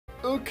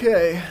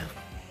Okay.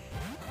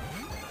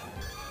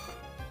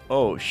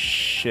 Oh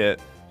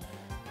shit.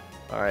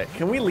 Alright,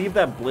 can we leave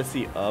that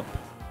Blissey up?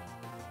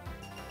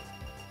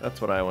 That's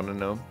what I want to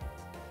know.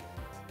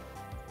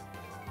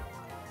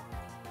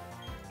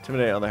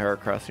 Intimidate on the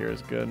Heracross here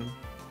is good.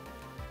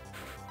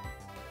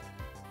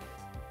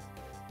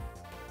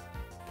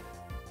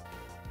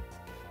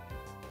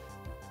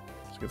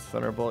 Let's get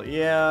Thunderbolt.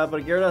 Yeah,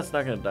 but Gyarados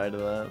not going to die to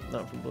that.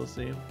 Not from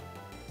Blissey.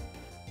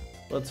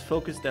 Let's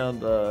focus down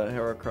the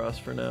Heracross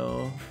for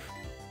now.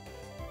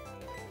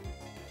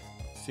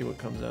 See what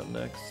comes out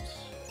next.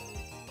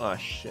 Ah,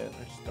 shit.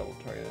 I just double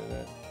targeted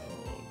it.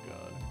 Oh,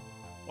 God.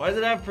 Why does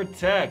it have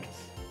Protect?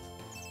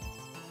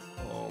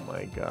 Oh,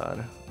 my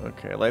God.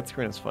 Okay, Light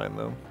Screen is fine,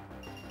 though.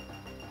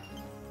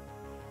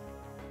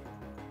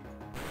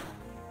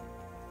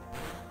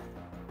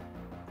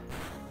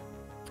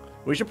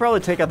 We should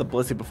probably take out the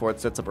Blissey before it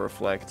sets up a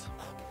Reflect.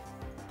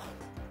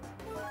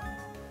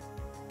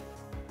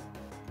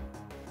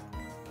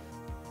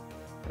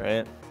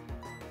 Right?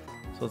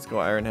 So let's go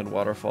Iron Head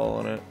Waterfall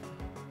on it.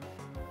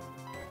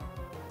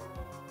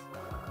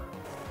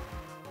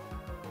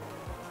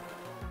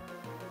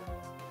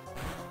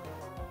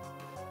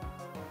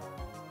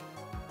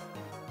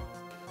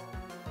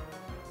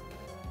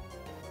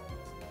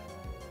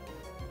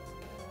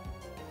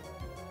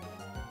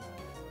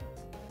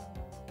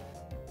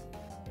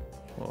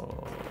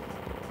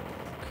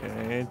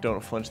 Okay,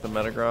 don't flinch the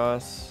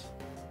Metagross.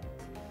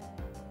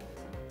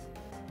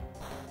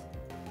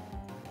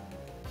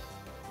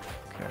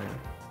 Okay.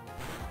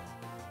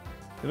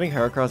 Do you think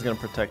Heracross is going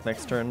to protect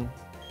next turn?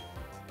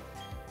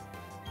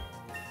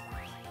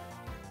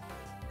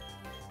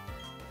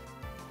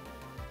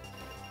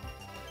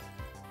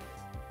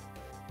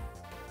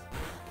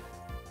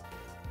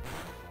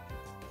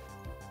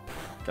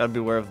 Gotta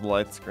beware of the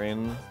light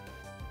screen.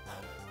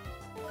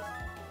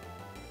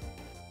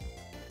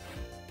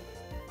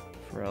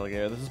 For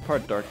Alligator. This is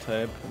part Dark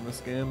type in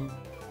this game.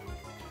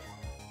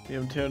 The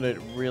Intimidate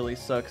really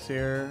sucks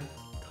here.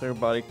 Clear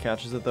Body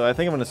catches it though. I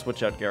think I'm gonna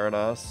switch out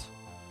Gyarados.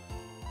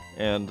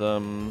 And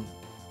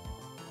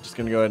just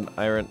gonna go ahead and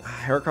Iron.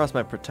 Heracross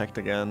might protect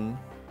again.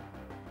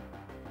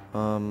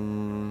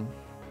 Who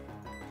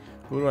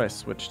do I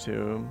switch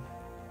to?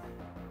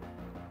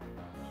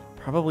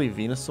 Probably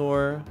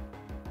Venusaur.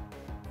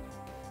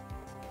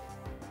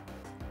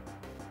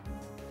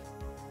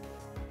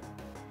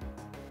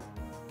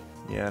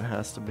 Yeah, it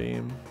has to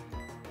be.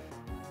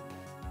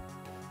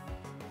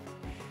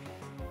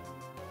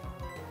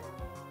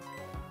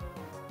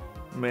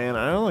 Man,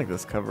 I don't like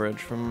this coverage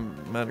from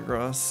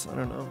Metagross. I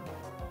don't know.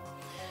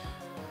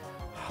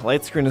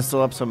 Light Screen is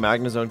still up, so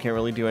Magnezone can't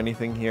really do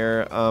anything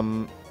here.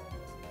 I'm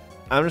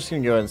just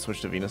gonna go ahead and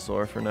switch to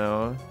Venusaur for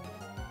now,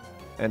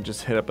 and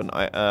just hit up an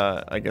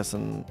I guess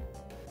an.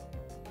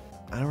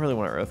 I don't really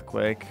want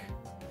Earthquake.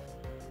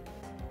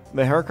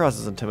 The Heracross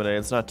is Intimidated.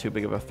 It's not too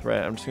big of a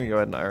threat. I'm just gonna go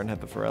ahead and Iron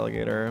Head the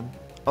Feraligatr.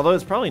 Although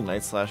it's probably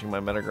Night Slashing my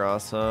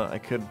Metagross. I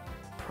could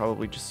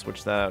probably just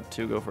switch that out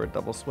to go for a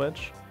double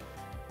switch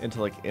into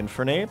like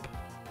Infernape.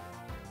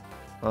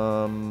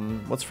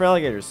 What's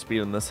Feraligator's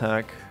speed in this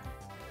hack?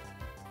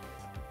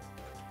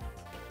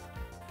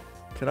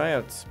 Could I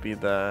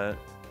outspeed that?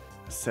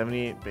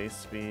 78 base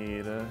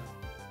speed.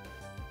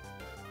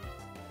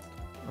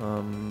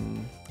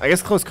 I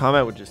guess Close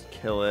Combat would just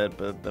kill it,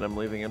 but then I'm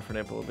leaving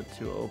Infernape a little bit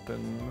too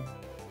open.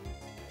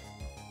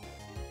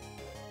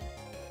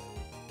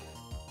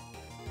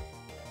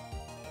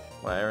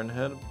 Why Iron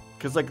Head?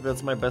 Because like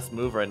that's my best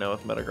move right now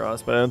with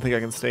Metagross, but I don't think I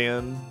can stay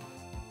in.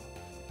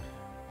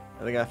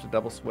 I think I have to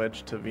double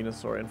switch to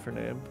Venusaur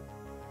Infernape.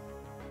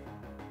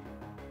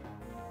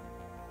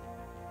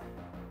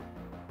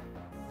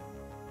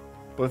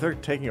 But if they're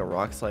taking a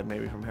Rock Slide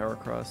maybe from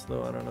Heracross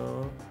though, I don't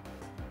know.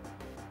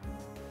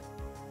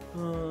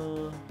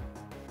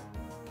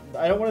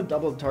 I don't want to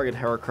double target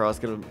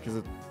Heracross because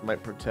it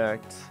might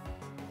protect.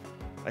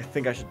 I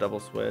think I should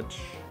double switch.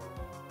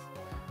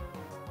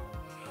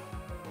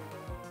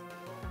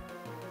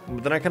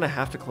 But then I kind of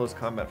have to Close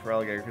Combat for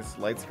Alligator because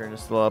Light Screen is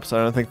still up, so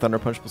I don't think Thunder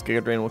Punch plus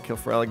Giga Drain will kill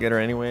for Alligator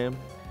anyway.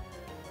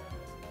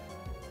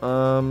 But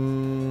I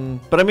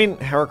mean,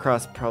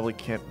 Heracross probably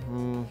can't.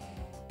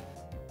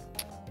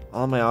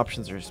 All my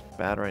options are just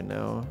bad right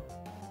now.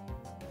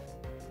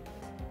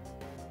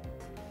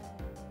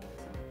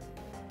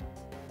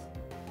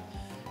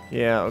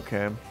 Yeah,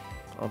 okay.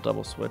 I'll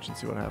double switch and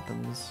see what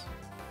happens.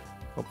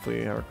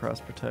 Hopefully Heracross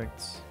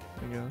protects,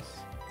 I guess.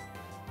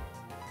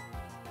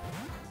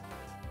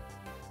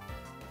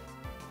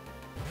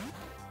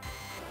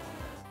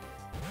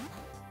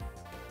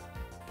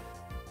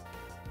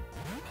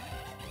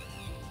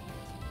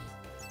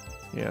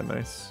 Yeah,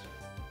 nice.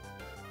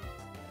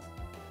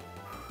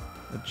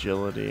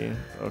 Agility.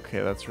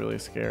 Okay, that's really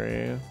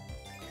scary.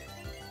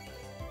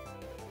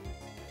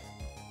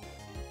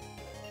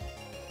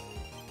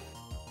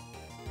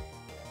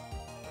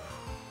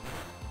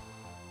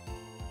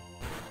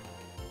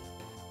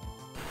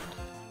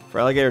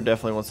 Feraligatr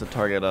definitely wants to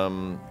target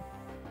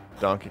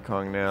Donkey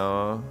Kong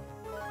now.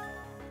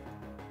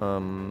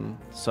 So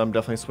I'm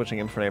definitely switching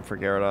Infernape for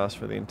Gyarados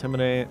for the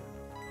Intimidate.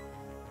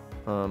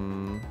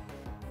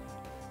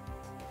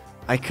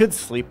 I could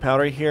Sleep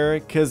Powder here,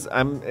 because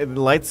the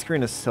light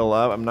screen is still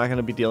up. I'm not going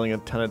to be dealing a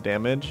ton of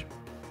damage.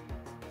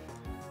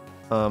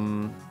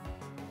 Putting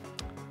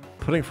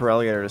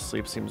Feraligatr to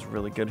sleep seems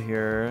really good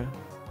here.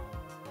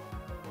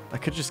 I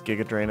could just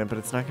Giga Drain it, but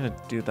it's not going to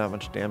do that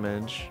much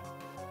damage.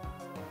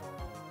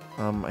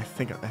 I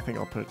think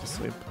I'll put it to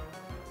sleep.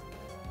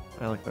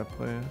 I like that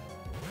play.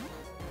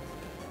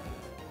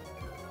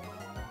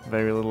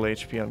 Very little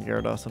HP on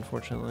Gyarados,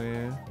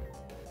 unfortunately.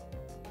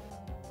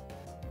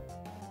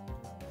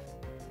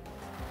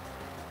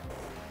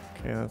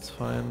 Okay, that's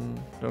fine.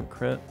 Don't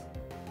crit.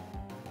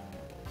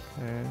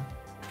 Okay.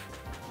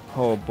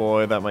 Oh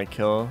boy, that might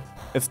kill.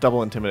 It's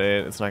double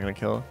Intimidate. It's not gonna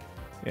kill.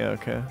 Yeah,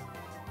 okay.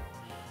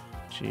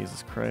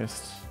 Jesus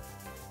Christ.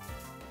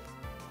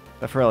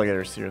 That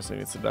Feraligatr seriously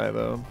needs to die,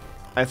 though.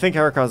 I think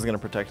Heracross is gonna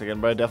protect again,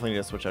 but I definitely need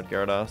to switch out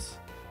Gyarados.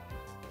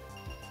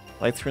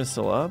 Light screen's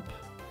still up.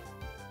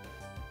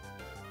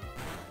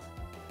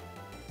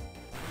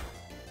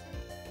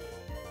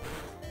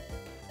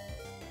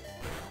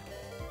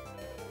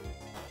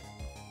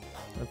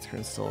 That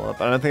screen's still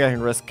up. I don't think I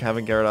can risk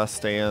having Gyarados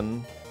stay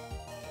in.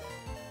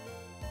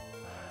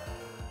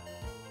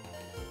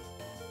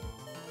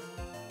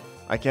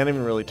 I can't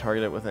even really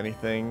target it with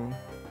anything.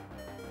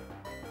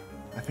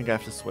 I think I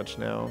have to switch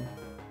now.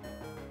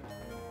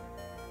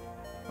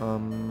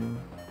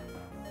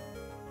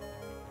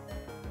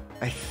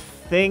 I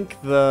think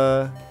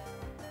the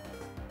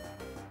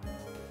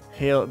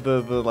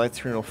light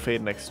screen will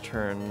fade next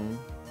turn.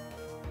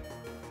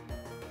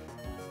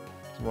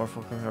 More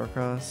Falcon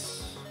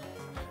Heracross.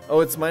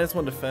 Oh, it's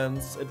 -1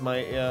 defense. It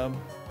might, yeah.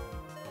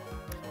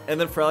 And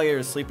then Feraligatr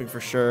is sleeping for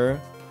sure.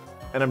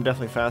 And I'm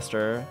definitely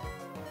faster.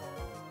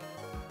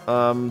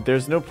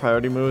 There's no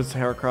priority moves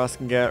Heracross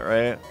can get,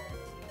 right?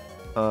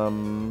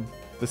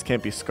 This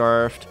can't be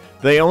Scarfed.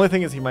 The only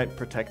thing is he might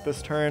protect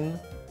this turn,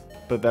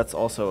 but that's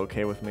also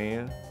okay with me.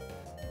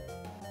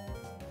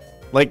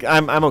 Like,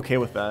 I'm okay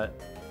with that.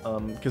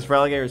 Because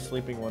Feraligatr is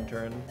sleeping one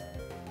turn.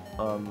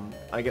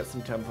 I get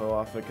some tempo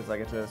off it because I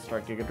get to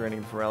start Giga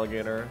Draining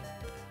Feraligatr.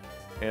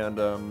 And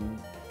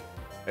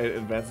it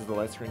advances the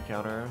light screen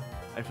counter.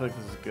 I feel like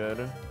this is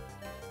good.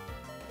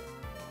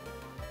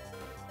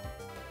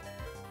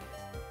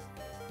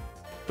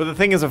 But the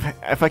thing is,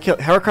 if I kill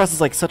Heracross is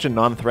like such a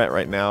non-threat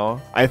right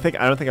now. I don't think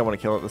I want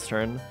to kill it this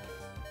turn.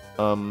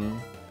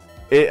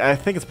 I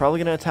think it's probably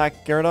gonna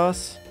attack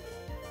Gyarados.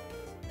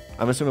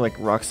 I'm assuming like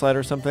Rock Slide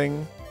or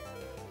something.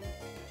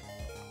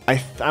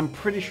 I'm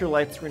pretty sure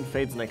light screen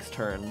fades next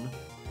turn.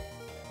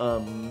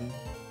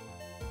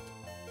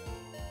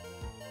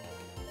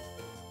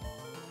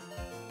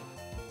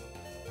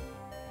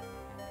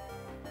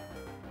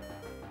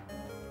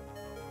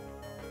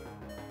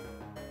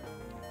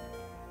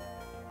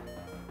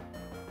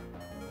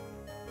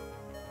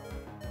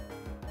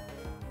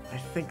 I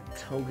think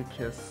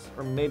Togekiss,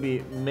 or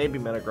maybe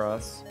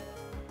Metagross.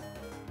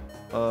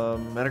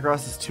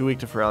 Metagross is too weak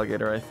to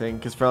Feraligatr, I think,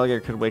 because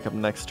Feraligatr could wake up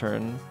next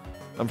turn.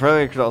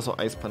 Feraligatr could also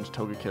Ice Punch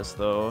Togekiss,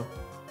 though.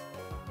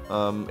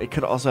 It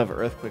could also have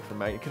Earthquake for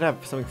Mag. It could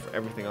have something for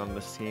everything on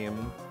this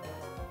team.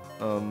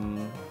 But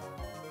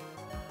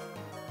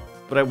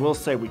I will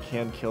say we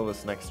can kill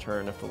this next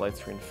turn if the light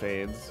screen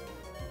fades.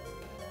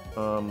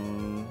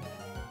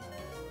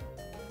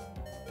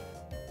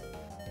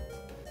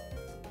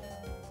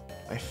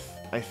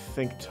 I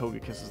think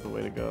Togekiss is the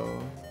way to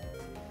go.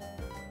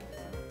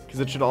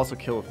 Because it should also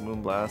kill with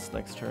Moonblast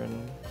next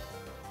turn.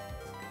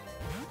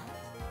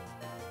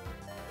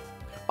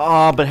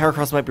 Oh, but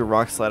Heracross might be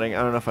Rock Sliding.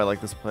 I don't know if I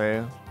like this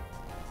play.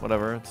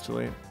 Whatever, it's too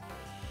late.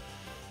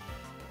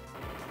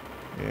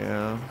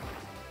 Yeah.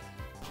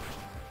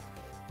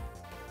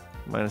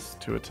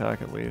 -2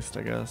 attack at least,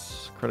 I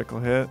guess. Critical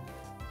hit.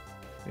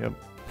 Yep.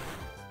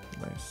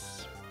 Nice.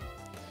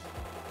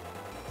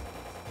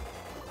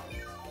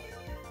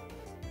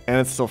 And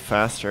it's still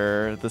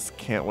faster. This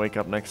can't wake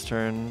up next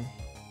turn.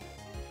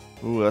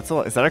 Ooh, that's a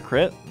lot. Is that a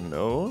crit?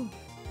 No.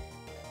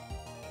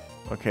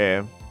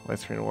 Okay, light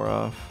screen wore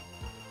off.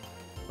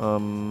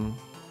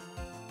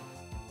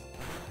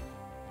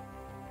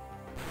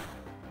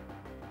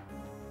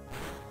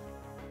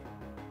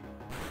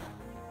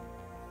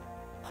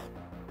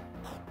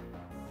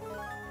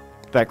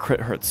 That crit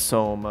hurts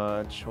so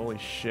much. Holy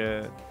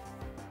shit.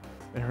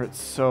 It hurts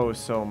so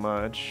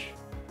much.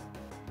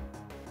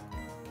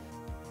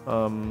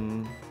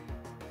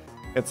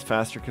 It's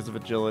faster because of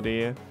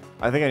agility.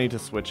 I think I need to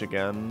switch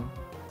again,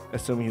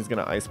 assuming he's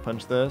gonna Ice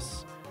Punch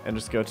this, and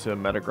just go to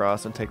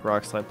Metagross and take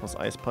Rock Slide plus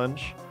Ice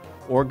Punch,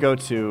 or go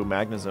to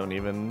Magnezone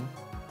even.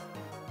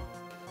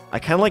 I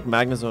kind of like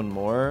Magnezone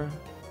more,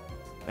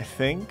 I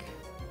think.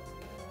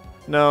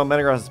 No,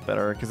 Metagross is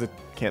better because it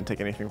can't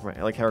take anything from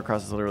it. Like Heracross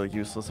is literally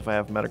useless if I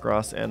have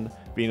Metagross and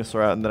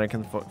Venusaur out, and then I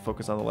can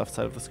focus on the left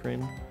side of the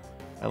screen.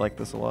 I like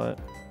this a lot.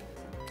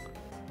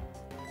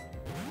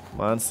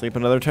 Come on, sleep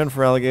another turn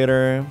for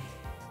Alligator.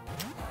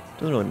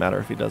 Doesn't really matter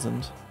if he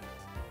doesn't.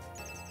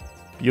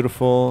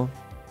 Beautiful.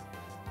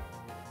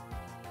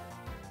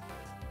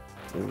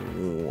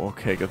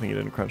 okay, good thing you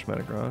didn't crunch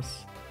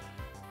Metagross.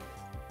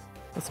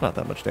 That's not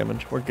that much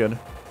damage. We're good.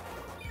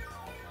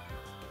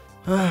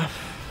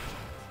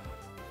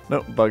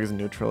 Nope, Bug is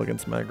neutral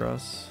against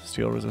Metagross.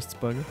 Steel resists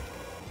Bug.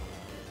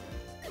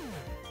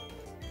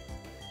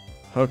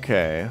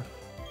 Okay.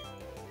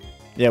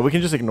 Yeah, we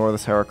can just ignore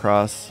this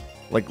Heracross.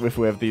 Like, if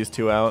we have these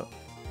two out.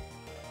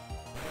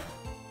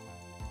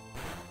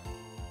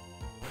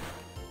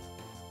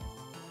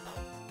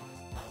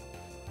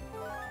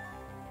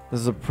 This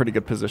is a pretty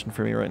good position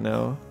for me right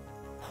now.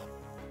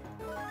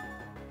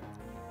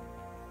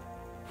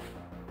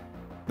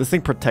 This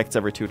thing protects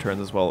every 2 turns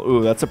as well.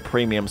 Ooh, that's a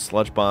premium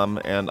Sludge Bomb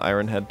and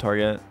Iron Head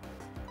target.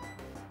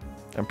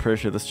 I'm pretty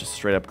sure this just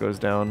straight up goes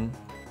down.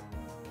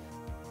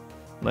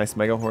 Nice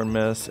Mega Horn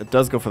miss. It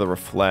does go for the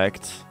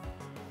Reflect.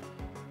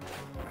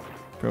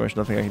 Pretty much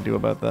nothing I can do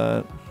about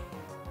that.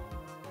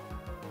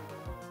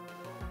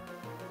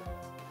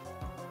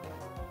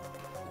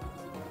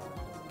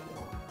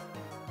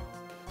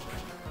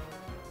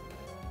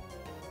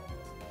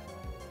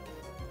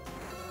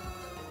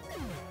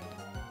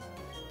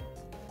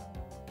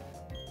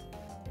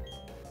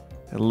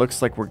 It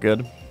looks like we're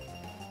good.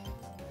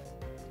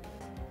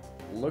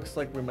 Looks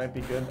like we might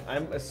be good.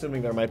 I'm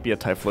assuming there might be a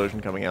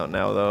Typhlosion coming out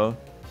now, though.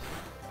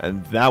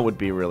 And that would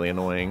be really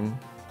annoying.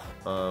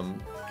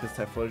 Because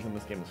Typhlosion in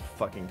this game is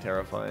fucking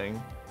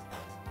terrifying.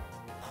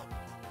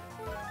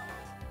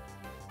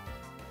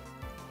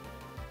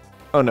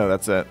 Oh no,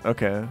 that's it.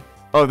 Okay.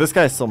 Oh, this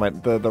guy still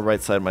might... The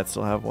right side might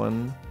still have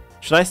one.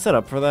 Should I set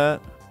up for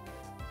that?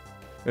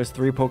 There's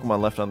 3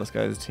 Pokemon left on this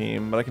guy's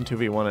team, but I can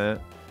 2v1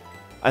 it.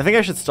 I think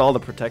I should stall the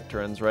Protect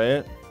turns,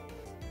 right?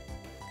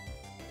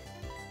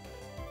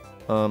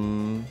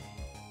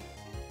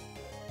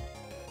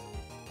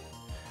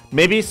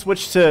 Maybe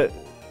switch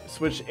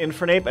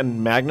Infernape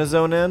and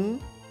Magnezone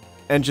in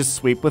and just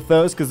sweep with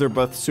those because they're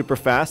both super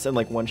fast and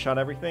like one-shot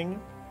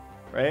everything,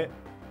 right?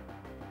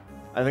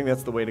 I think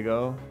that's the way to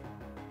go.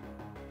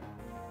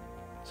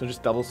 So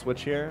just double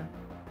switch here.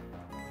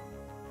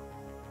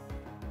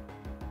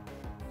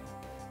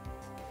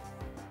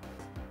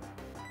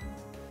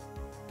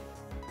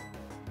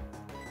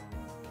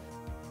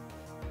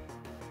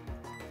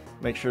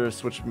 Make sure to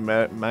switch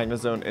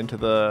Magnezone into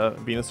the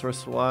Venusaur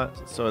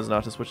slot so as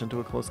not to switch into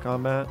a close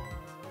combat.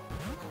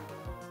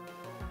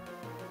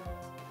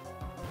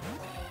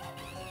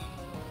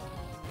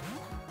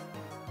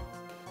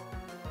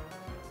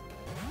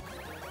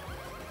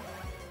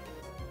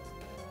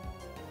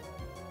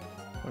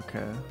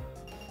 Okay.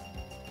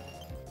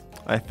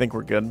 I think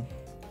we're good.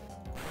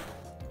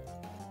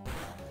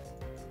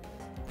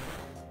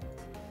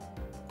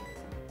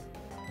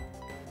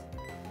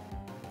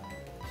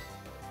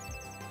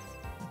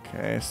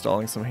 Okay,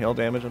 stalling some hail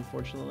damage,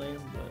 unfortunately,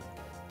 but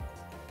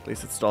at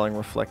least it's stalling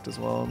Reflect as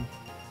well.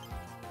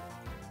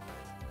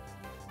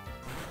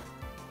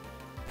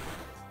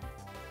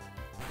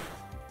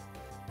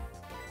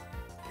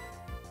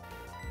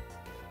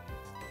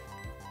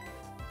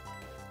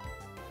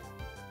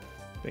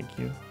 Thank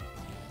you.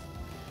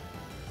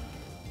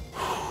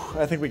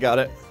 I think we got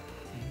it.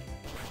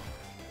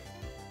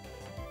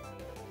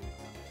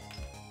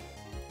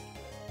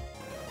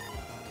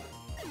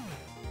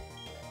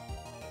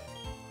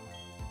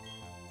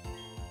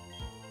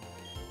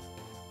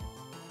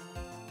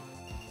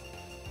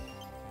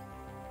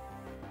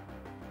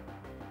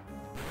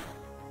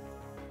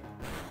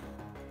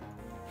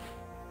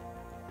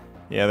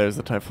 Yeah, there's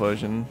the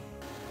Typhlosion.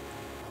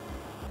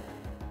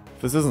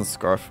 If this isn't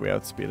Scarf, we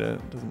outspeed it.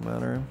 It doesn't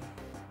matter.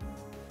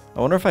 I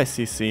wonder if I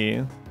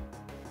CC.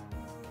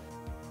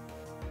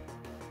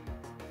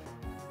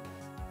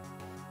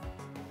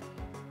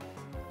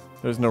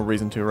 There's no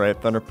reason to, right?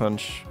 Thunder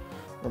Punch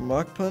or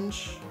Mach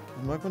Punch?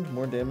 Mach Punch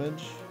more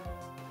damage?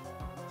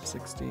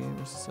 60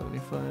 versus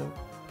 75.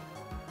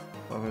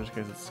 Mach Punch in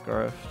case it's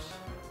Scarfed.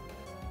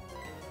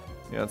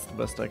 Yeah, that's the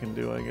best I can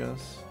do, I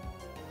guess.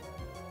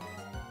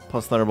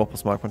 Plus Thunderbolt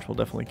plus Mach Punch will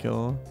definitely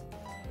kill.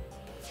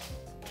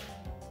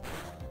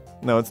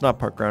 No, it's not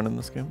Park Ground in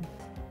this game.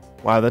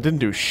 Wow, that didn't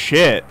do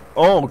shit.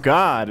 Oh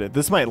god,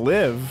 this might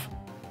live.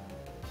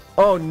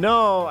 Oh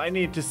no, I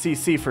need to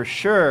CC for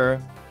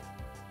sure.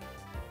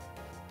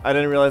 I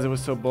didn't realize it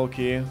was so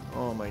bulky.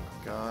 Oh my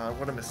god,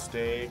 what a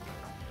mistake.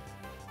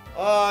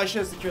 Oh, I should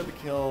have secured the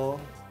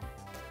kill.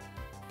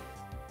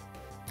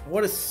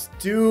 What a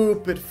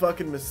stupid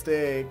fucking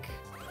mistake.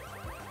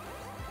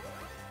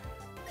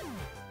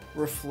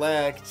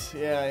 Reflect.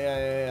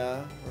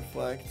 Yeah.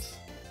 Reflect.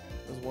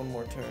 There's one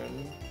more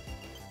turn.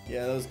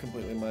 Yeah, that was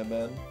completely my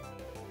bad.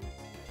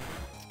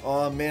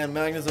 Oh man,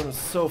 Magnezone is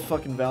so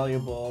fucking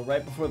valuable.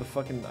 Right before the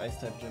fucking Ice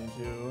type gym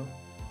too.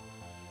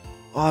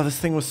 Oh, this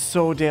thing was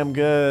so damn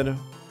good.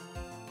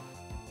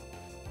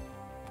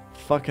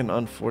 Fucking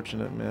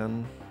unfortunate,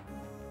 man.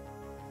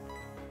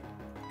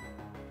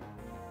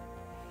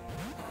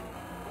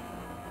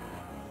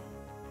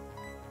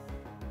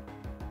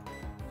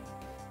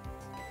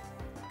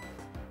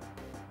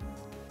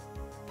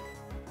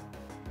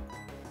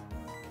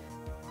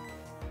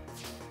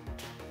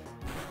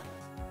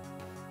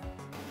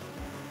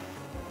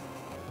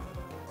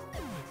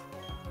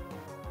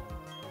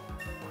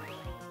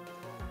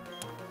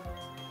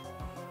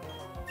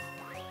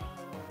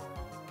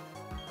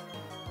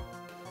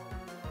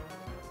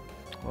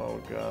 Oh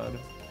god.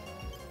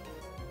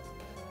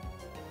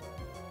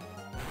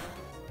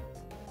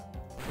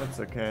 That's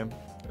okay.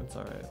 It's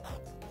alright.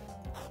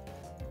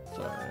 It's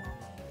alright.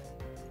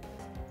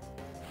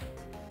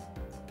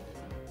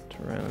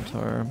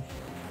 Tyranitar.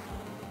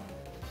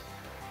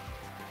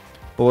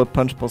 Bullet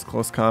Punch plus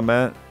close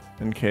combat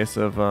in case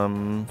of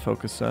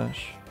Focus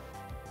Sash.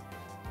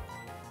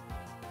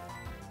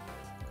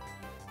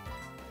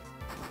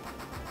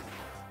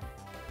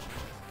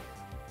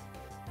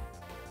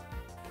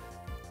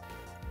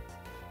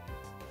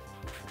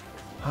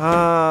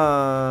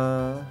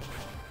 Ah.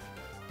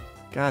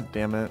 God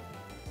damn it.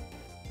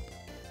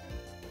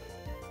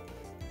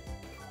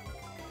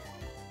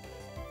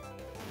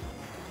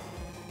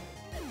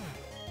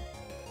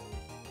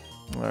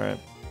 Alright.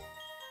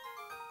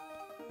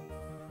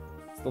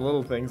 It's the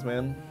little things,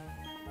 man.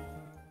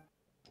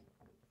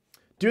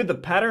 Dude, the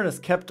pattern is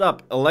kept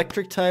up.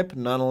 Electric type,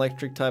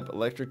 non-electric type,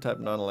 electric type,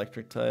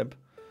 non-electric type.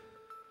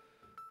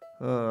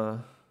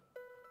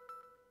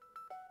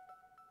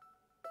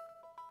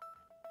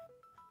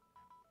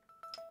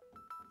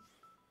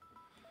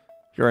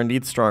 You are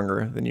indeed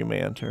stronger than you may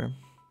enter.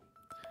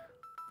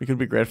 We would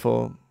be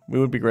grateful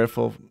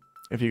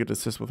if you could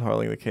assist with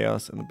harling the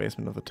chaos in the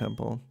basement of the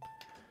temple.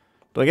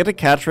 Do I get to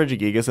catch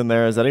Regigigas in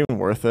there? Is that even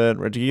worth it?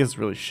 Regigigas is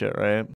really shit, right?